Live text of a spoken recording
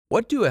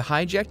What do a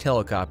hijacked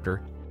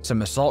helicopter,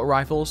 some assault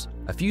rifles,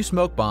 a few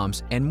smoke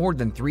bombs, and more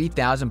than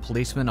 3,000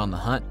 policemen on the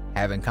hunt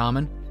have in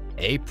common?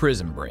 A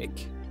prison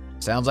break.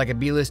 Sounds like a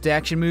B-list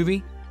action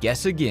movie?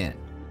 Guess again.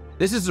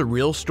 This is the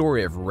real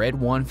story of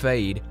Redoine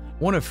Faid,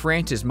 one of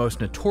France's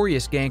most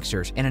notorious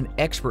gangsters and an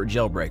expert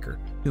jailbreaker,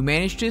 who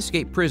managed to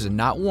escape prison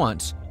not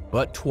once,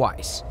 but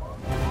twice.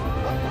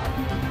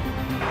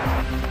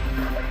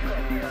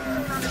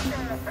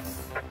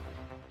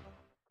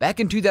 Back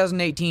in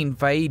 2018,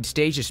 Faid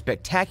staged a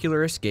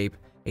spectacular escape,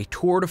 a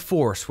tour de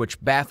force which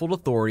baffled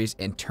authorities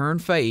and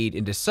turned Faid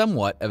into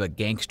somewhat of a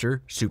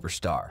gangster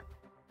superstar.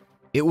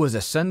 It was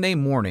a Sunday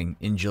morning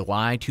in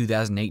July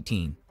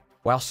 2018.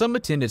 While some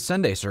attended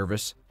Sunday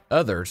service,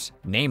 others,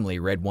 namely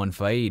Redoine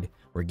Faid,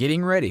 were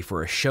getting ready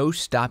for a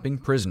show-stopping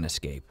prison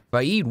escape.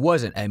 Faid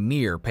wasn't a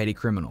mere petty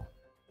criminal.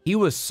 He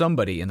was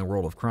somebody in the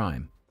world of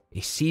crime,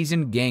 a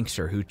seasoned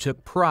gangster who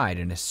took pride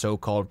in his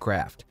so-called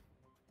craft.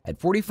 At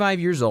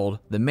 45 years old,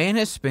 the man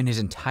has spent his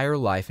entire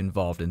life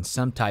involved in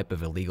some type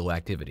of illegal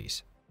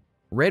activities.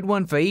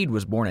 Redoine Faid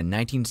was born in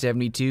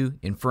 1972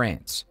 in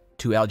France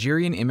to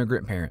Algerian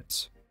immigrant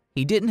parents.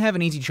 He didn't have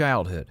an easy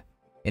childhood.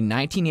 In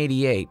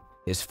 1988,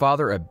 his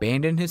father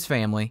abandoned his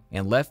family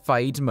and left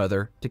Faid's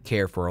mother to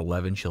care for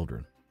 11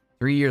 children.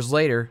 3 years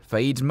later,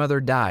 Faid's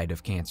mother died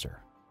of cancer.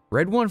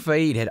 Redoine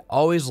Faid had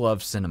always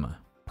loved cinema,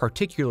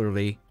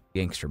 particularly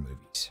gangster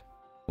movies.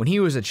 When he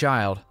was a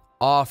child,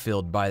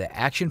 awe-filled by the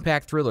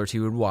action-packed thrillers he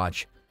would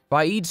watch,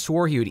 Faid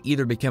swore he would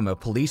either become a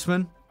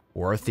policeman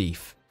or a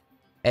thief.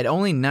 At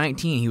only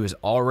 19, he was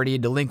already a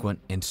delinquent,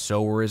 and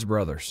so were his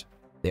brothers.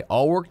 They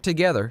all worked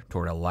together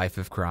toward a life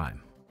of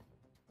crime.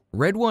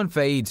 Redoine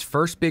Faid's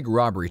first big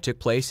robbery took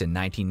place in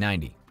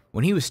 1990,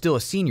 when he was still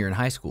a senior in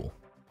high school.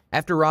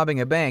 After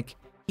robbing a bank,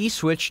 he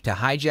switched to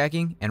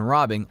hijacking and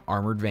robbing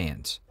armored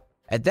vans.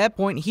 At that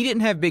point, he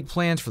didn't have big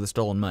plans for the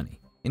stolen money.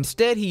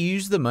 Instead, he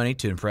used the money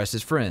to impress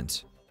his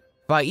friends.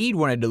 Faid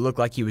wanted to look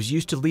like he was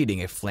used to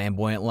leading a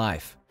flamboyant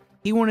life.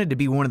 He wanted to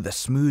be one of the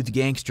smooth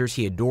gangsters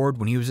he adored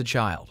when he was a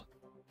child.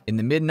 In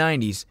the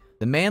mid-90s,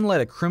 the man led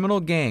a criminal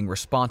gang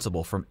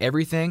responsible for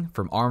everything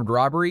from armed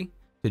robbery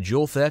to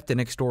jewel theft and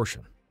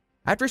extortion.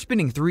 After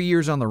spending 3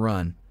 years on the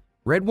run,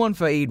 Redoine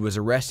Faid was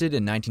arrested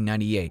in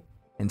 1998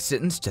 and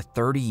sentenced to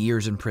 30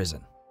 years in prison.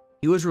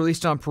 He was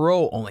released on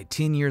parole only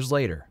 10 years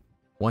later.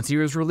 Once he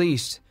was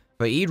released,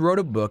 Faid wrote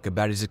a book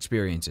about his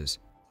experiences,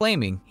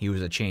 claiming he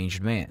was a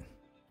changed man.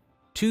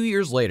 2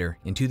 years later,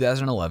 in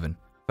 2011,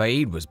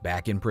 Faid was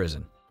back in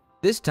prison,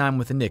 this time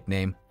with the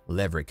nickname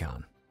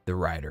Leprechaun, the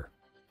Rider.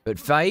 But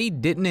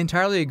Faid didn't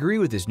entirely agree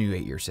with his new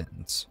 8-year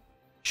sentence.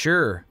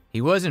 Sure, he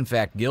was in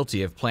fact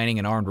guilty of planning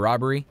an armed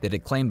robbery that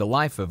had claimed the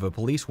life of a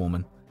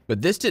policewoman,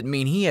 but this didn't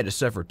mean he had to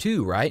suffer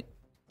too, right?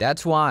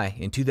 That's why,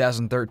 in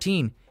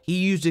 2013, he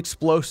used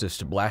explosives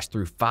to blast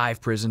through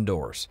 5 prison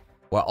doors,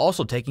 while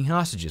also taking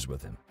hostages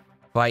with him.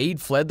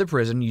 Faid fled the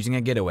prison using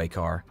a getaway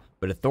car,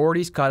 but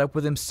authorities caught up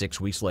with him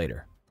 6 weeks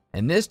later.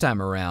 And this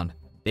time around,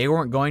 they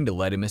weren't going to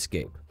let him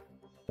escape.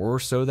 Or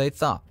so they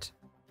thought.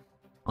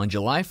 On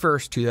July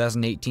 1st,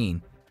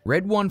 2018,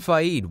 Redoine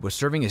Faid was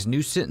serving his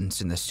new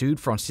sentence in the Sud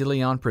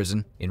Francilion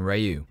prison in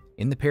Redoine,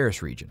 in the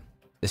Paris region.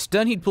 The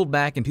stunt he'd pulled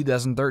back in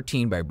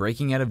 2013 by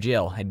breaking out of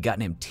jail had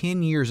gotten him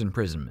 10 years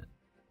imprisonment.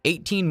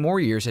 18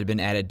 more years had been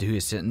added to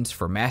his sentence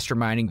for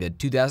masterminding the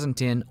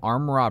 2010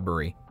 armed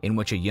robbery in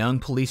which a young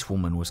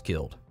policewoman was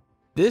killed.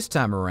 This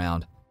time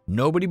around,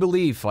 nobody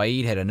believed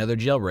Faid had another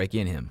jailbreak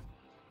in him.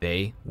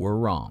 They were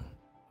wrong.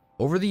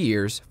 Over the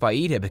years,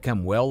 Faid had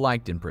become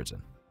well-liked in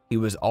prison. He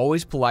was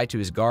always polite to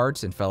his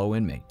guards and fellow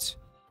inmates.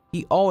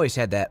 He always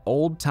had that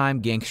old-time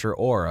gangster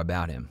aura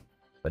about him.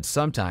 But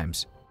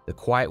sometimes, the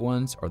quiet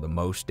ones are the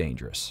most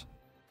dangerous.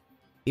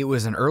 It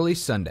was an early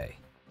Sunday.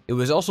 It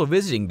was also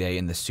visiting day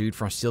in the Sud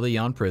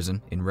Francilion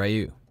prison in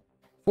Redoine.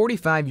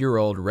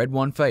 45-year-old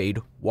Redoine Faid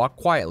walked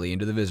quietly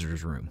into the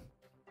visitor's room.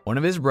 One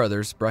of his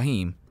brothers,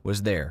 Brahim,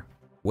 was there,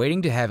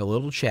 waiting to have a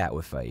little chat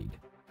with Faid.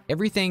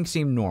 Everything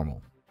seemed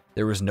normal.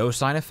 There was no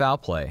sign of foul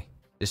play.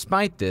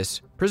 Despite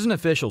this, prison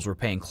officials were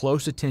paying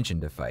close attention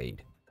to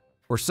Faid.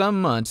 For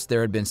some months,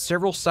 there had been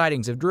several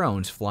sightings of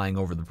drones flying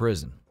over the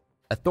prison.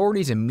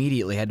 Authorities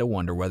immediately had to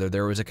wonder whether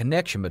there was a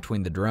connection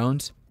between the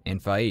drones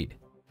and Faid.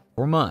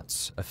 For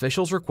months,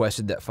 officials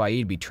requested that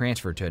Faid be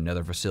transferred to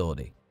another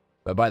facility.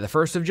 But by the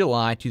 1st of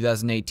July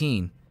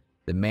 2018,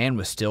 the man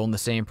was still in the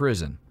same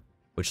prison,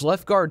 which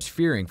left guards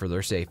fearing for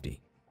their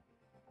safety.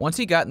 Once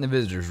he got in the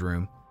visitor's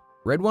room,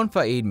 Redoine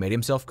Faid made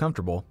himself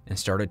comfortable and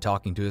started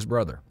talking to his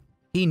brother.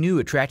 He knew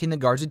attracting the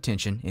guards'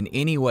 attention in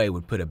any way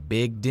would put a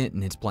big dent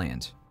in his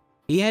plans.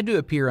 He had to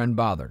appear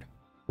unbothered,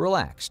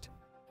 relaxed.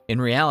 In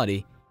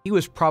reality, he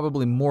was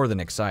probably more than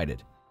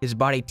excited, his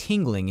body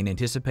tingling in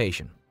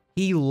anticipation.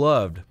 He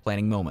loved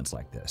planning moments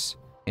like this.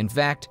 In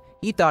fact,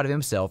 he thought of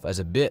himself as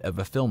a bit of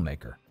a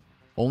filmmaker.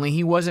 Only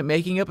he wasn't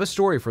making up a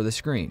story for the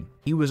screen.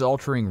 He was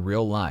altering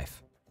real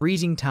life,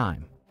 freezing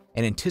time,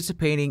 and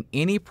anticipating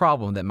any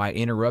problem that might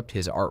interrupt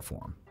his art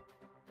form.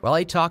 While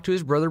he talked to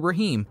his brother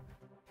Brahim,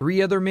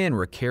 3 other men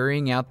were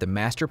carrying out the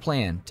master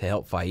plan to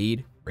help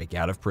Faid break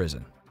out of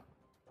prison.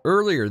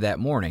 Earlier that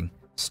morning,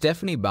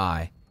 Stephanie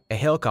Bai, a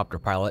helicopter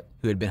pilot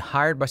who had been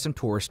hired by some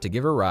tourists to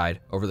give a ride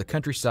over the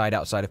countryside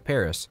outside of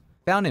Paris,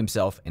 found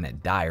himself in a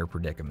dire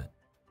predicament.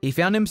 He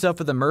found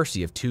himself at the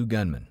mercy of two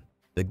gunmen.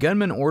 The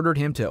gunmen ordered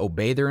him to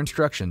obey their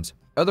instructions,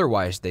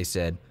 otherwise, they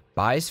said,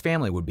 Bai's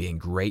family would be in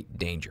great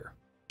danger.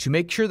 To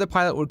make sure the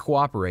pilot would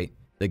cooperate,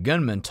 the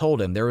gunman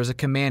told him there was a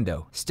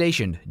commando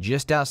stationed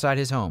just outside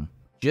his home,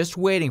 just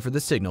waiting for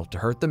the signal to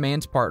hurt the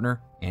man's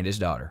partner and his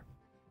daughter.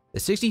 The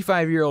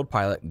 65-year-old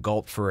pilot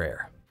gulped for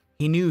air.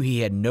 He knew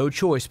he had no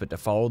choice but to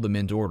follow the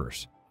men's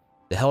orders.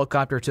 The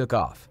helicopter took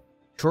off.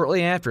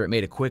 Shortly after, it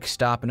made a quick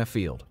stop in a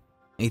field.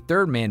 A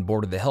third man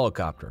boarded the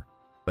helicopter,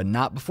 but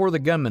not before the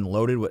gunman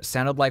loaded what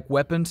sounded like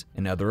weapons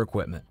and other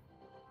equipment.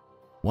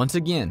 Once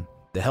again,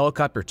 the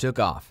helicopter took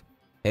off,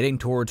 heading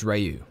towards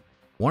Redoine.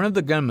 One of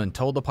the gunmen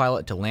told the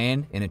pilot to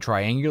land in a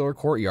triangular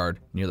courtyard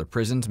near the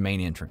prison's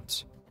main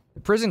entrance.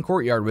 The prison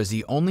courtyard was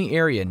the only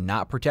area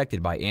not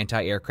protected by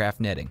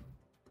anti-aircraft netting,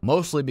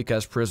 mostly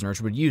because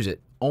prisoners would use it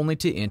only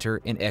to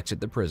enter and exit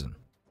the prison.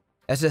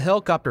 As the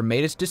helicopter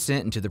made its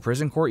descent into the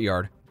prison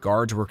courtyard,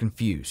 guards were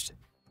confused.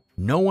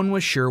 No one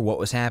was sure what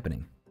was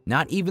happening,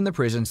 not even the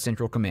prison's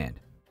central command.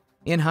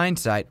 In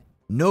hindsight,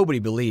 nobody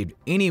believed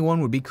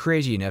anyone would be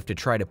crazy enough to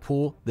try to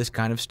pull this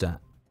kind of stunt.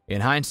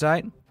 In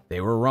hindsight,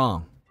 they were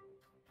wrong.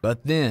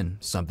 But then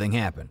something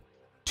happened.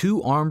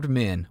 Two armed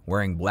men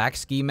wearing black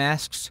ski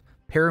masks,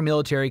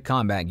 paramilitary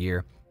combat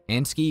gear,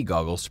 and ski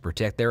goggles to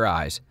protect their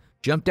eyes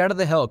jumped out of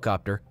the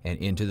helicopter and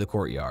into the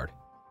courtyard.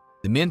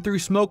 The men threw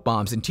smoke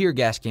bombs and tear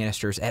gas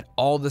canisters at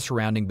all the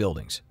surrounding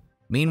buildings.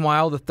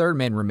 Meanwhile, the third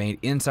man remained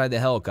inside the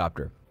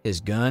helicopter,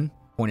 his gun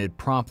pointed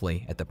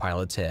promptly at the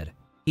pilot's head.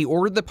 He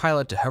ordered the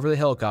pilot to hover the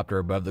helicopter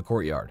above the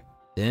courtyard.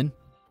 Then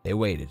they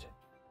waited.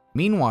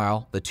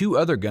 Meanwhile, the two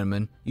other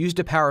gunmen used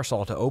a power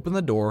saw to open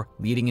the door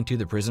leading into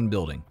the prison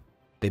building.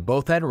 They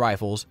both had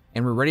rifles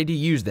and were ready to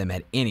use them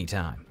at any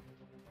time.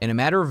 In a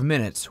matter of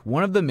minutes,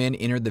 one of the men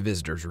entered the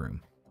visitor's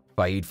room.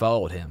 Faid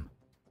followed him.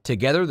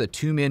 Together, the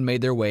two men made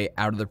their way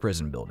out of the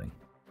prison building.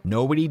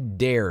 Nobody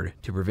dared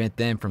to prevent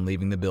them from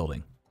leaving the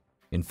building.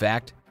 In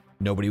fact,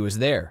 nobody was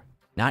there,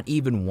 not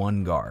even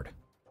one guard.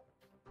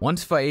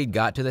 Once Faid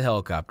got to the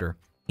helicopter,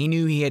 he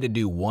knew he had to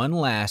do one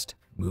last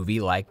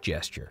movie-like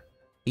gesture.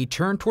 He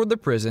turned toward the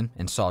prison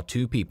and saw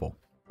two people,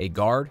 a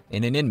guard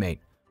and an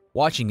inmate,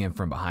 watching him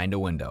from behind a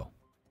window.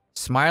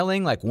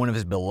 Smiling like one of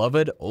his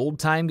beloved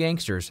old-time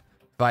gangsters,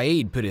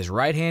 Faid put his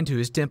right hand to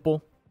his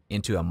temple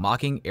into a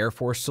mocking Air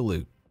Force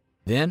salute.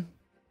 Then,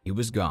 he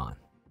was gone.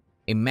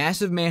 A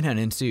massive manhunt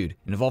ensued,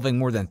 involving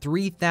more than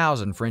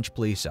 3,000 French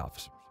police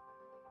officers.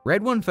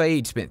 Redoine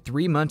Faid spent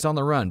 3 months on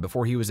the run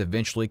before he was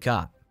eventually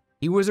caught.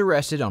 He was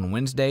arrested on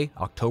Wednesday,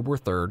 October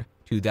 3rd,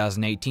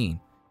 2018,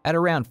 at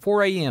around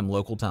 4 a.m.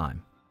 local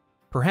time.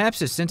 Perhaps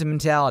his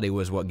sentimentality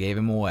was what gave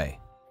him away.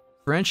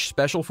 French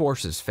special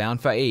forces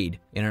found Faid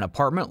in an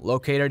apartment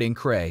located in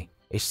Cray,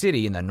 a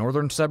city in the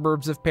northern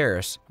suburbs of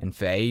Paris and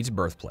Faid's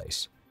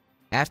birthplace.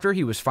 After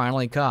he was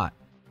finally caught,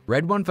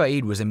 Redoine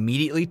Faid was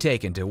immediately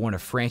taken to one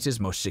of France's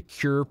most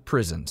secure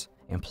prisons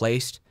and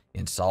placed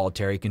in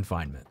solitary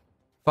confinement.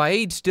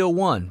 Faid still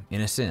won,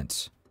 in a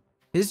sense.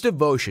 His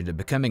devotion to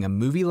becoming a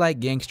movie-like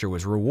gangster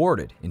was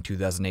rewarded in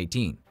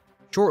 2018,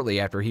 shortly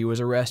after he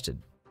was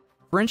arrested.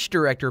 French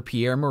director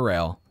Pierre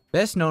Morel,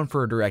 best known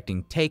for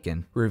directing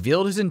Taken,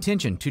 revealed his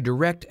intention to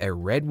direct a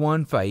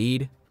Redoine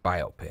Faid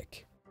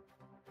biopic.